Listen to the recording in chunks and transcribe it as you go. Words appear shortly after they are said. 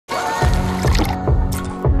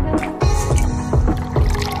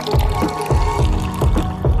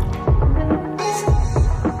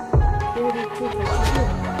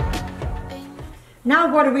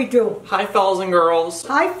what do we do? Hi, fellas and girls.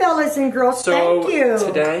 Hi, fellas and girls. So, thank you.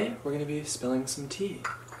 Today, we're going to be spilling some tea.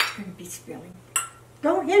 We're going to be spilling.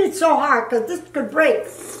 Don't hit it so hard, because this could break.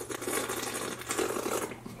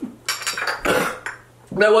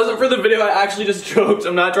 That wasn't for the video, I actually just choked.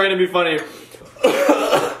 I'm not trying to be funny.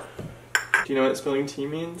 Do you know what spilling tea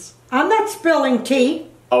means? I'm not spilling tea.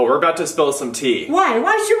 Oh, we're about to spill some tea. Why?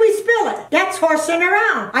 Why should we spill it? That's horsing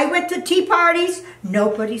around. I went to tea parties.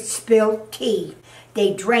 Nobody spilled tea.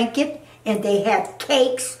 They drank it and they had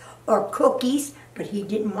cakes or cookies, but he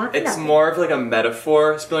didn't want It's nothing. more of like a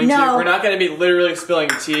metaphor, spilling tea. We're not going to be literally spilling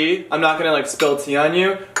tea. I'm not going to like spill tea on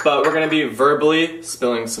you, but we're going to be verbally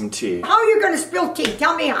spilling some tea. How are you going to spill tea?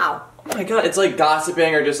 Tell me how. Oh my god, it's like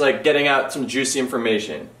gossiping or just like getting out some juicy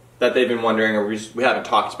information that they've been wondering or we haven't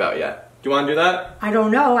talked about yet. Do you want to do that? I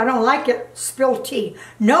don't know. I don't like it. Spill tea.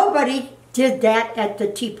 Nobody did that at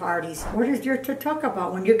the tea parties. What is there to talk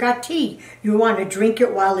about when you got tea? You want to drink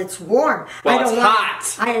it while it's warm. Well, it's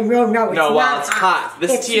hot. No, it's not while it's hot.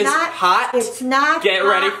 This tea is hot. It's not. Get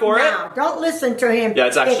ready for it. Don't listen to him. Yeah,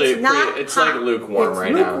 it's actually it's like lukewarm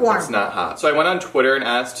right now. It's not hot. So I went on Twitter and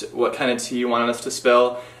asked what kind of tea you wanted us to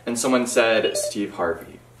spill, and someone said Steve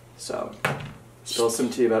Harvey. So spill some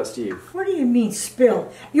tea about Steve. What do you mean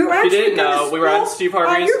spill? You're actually If you didn't know, we were on Steve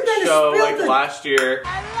Harvey's show like last year.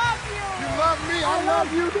 I love you. You love me. I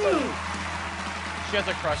love you too. She has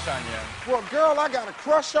a crush on you. Well, girl, I got a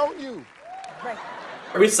crush on you. Right.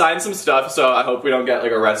 We signed some stuff, so I hope we don't get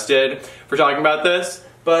like arrested for talking about this.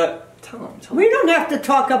 But tell him. We don't have to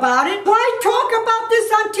talk about it. Why talk about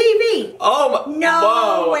this on TV? Oh,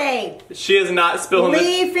 no way. She is not spilling.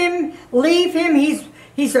 Leave him. Leave him.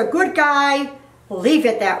 He's a good guy. Leave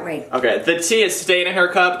it that way. Okay, the tea is staying in her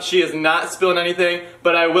cup. She is not spilling anything,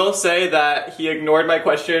 but I will say that he ignored my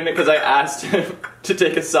question because I asked him to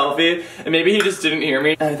take a selfie, and maybe he just didn't hear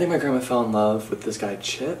me. And I think my grandma fell in love with this guy,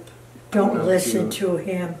 Chip. Don't listen to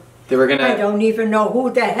him. They were gonna... I don't even know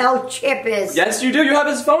who the hell Chip is. Yes, you do. You have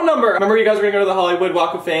his phone number. Remember you guys were gonna go to the Hollywood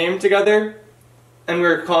Walk of Fame together? And we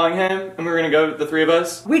were calling him, and we were gonna go, the three of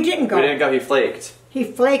us? We didn't go. We didn't go, he flaked. He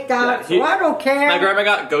flaked out, so I don't care. My grandma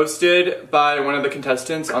got ghosted by one of the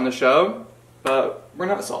contestants on the show, but we're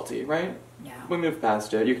not salty, right? No. We moved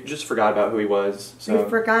past it. You just forgot about who he was. So we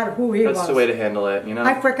forgot who he was. That's the way to handle it, you know?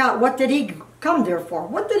 I forgot. What did he come there for?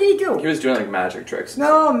 What did he do? He was doing like magic tricks.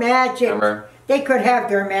 No, magic. Remember? They could have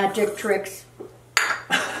their magic tricks.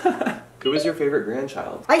 Who was your favorite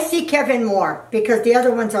grandchild? I see Kevin more, because the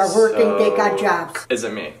other ones are working, they got jobs. Is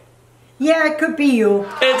it me? Yeah, it could be you.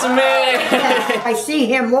 It's me! Yes, I see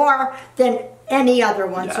him more than any other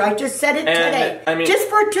one, so I just said it today. I mean, just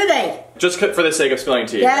for today. Just for the sake of spilling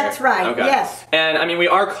tea. That's right, okay. Yes. And I mean, we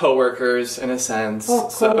are co-workers in a sense. Oh,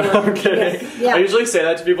 so, I'm kidding. Yes. Yeah. I usually say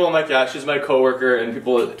that to people. I'm like, yeah, she's my co-worker, and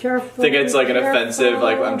people think it's like an offensive,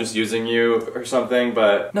 like I'm just using you or something.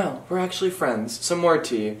 But no, we're actually friends. Some more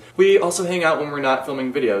tea. We also hang out when we're not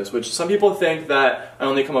filming videos, which some people think that I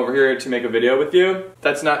only come over here to make a video with you.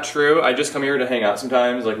 That's not true. I just come here to hang out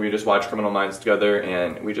sometimes. Like we just watch Criminal Minds together,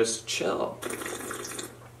 and we just chill.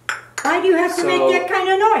 Why do you have to make that kind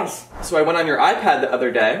of noise? So I went on your iPad the other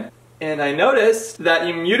day, and I noticed that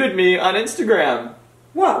you muted me on Instagram.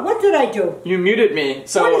 What? What did I do? You muted me.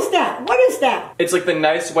 So what is that? What is that? It's like the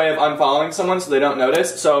nice way of unfollowing someone so they don't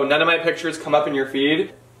notice. So none of my pictures come up in your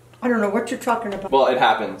feed. I don't know what you're talking about. Well, it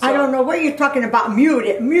happens. So. I don't know what you're talking about. Mute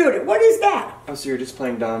it. Mute it. What is that? Oh, so you're just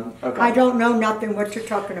playing dumb? Okay. I don't know nothing what you're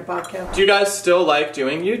talking about, Kevin. Do you guys still like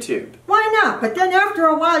doing YouTube? Why not? But then after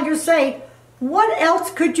a while you say, what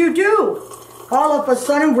else could you do? All of a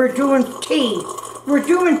sudden we're doing tea. We're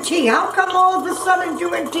doing tea. How come all of a sudden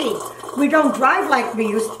doing tea? We don't drive like we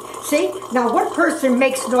used to. See? Now what person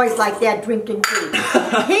makes noise like that drinking tea?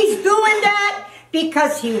 He's doing that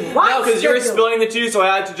because he wants to. No, because you were spilling the tea, so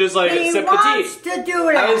I had to just like sip the tea. He wants to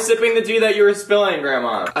do that. I was sipping the tea that you were spilling,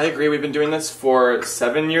 Grandma. I agree, we've been doing this for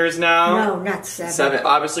 7 years now. No, not 7. 7.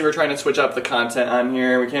 Obviously, we're trying to switch up the content on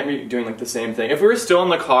here. We can't be doing like the same thing. If we were still in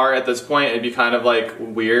the car at this point, it'd be kind of like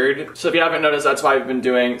weird. So if you haven't noticed, that's why we've been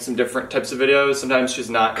doing some different types of videos. Sometimes she's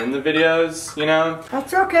not in the videos, you know?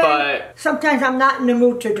 That's okay. But sometimes I'm not in the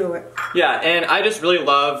mood to do it. Yeah, and I just really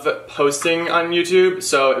love posting on YouTube.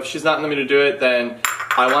 So if she's not in the mood to do it, then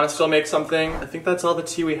I want to still make something. I think that's all the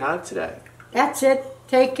tea we have today. That's it.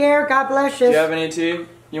 Take care. God bless you. Do you have any tea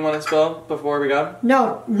you want to spill before we go?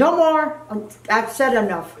 No. No more. I've said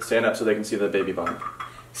enough. Stand up so they can see the baby bump.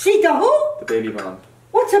 See the who? The baby bump.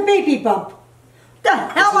 What's a baby bump? The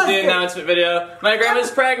hell is the announcement video. My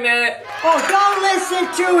grandma's pregnant. Oh, don't listen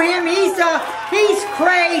to him. He's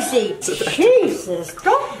crazy. Jesus.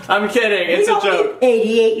 Don't. I'm kidding. It's a joke.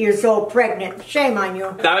 88 years old, pregnant. Shame on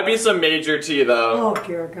you. That would be some major tea, though. Oh,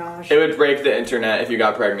 dear gosh. It would break the internet if you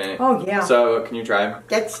got pregnant. Oh, yeah. So, can you try?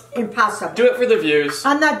 That's impossible. Do it for the views.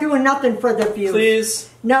 I'm not doing nothing for the views. Please.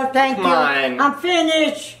 No, thank you. Come on. I'm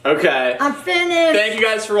finished. Okay. I'm finished. Thank you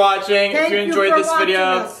guys for watching. If you enjoyed this video,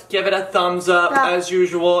 us. give it a thumbs up as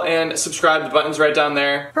usual and subscribe. The button's right down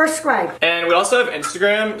there. Subscribe. And we also have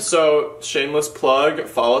Instagram, so shameless plug.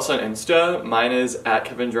 Follow us on Insta. Mine is at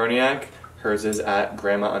Kevin Droniak. Hers is at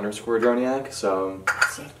grandma_Droniak. So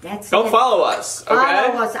go follow us. Okay.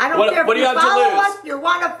 Follow us. I don't care if you follow us. You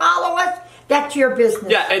want to follow us. That's your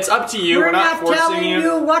business. Yeah, it's up to you. We're not forcing telling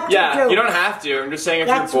you what to do. Yeah, you don't have to. I'm just saying if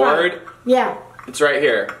you're bored, right. Yeah, it's right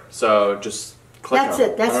here. So just click on it. That's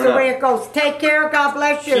it. That's the way it goes. Take care. God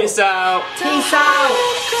bless you. Peace out. Peace out.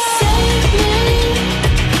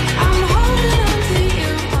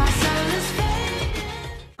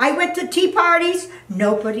 I went to tea parties.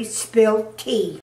 Nobody spilled tea.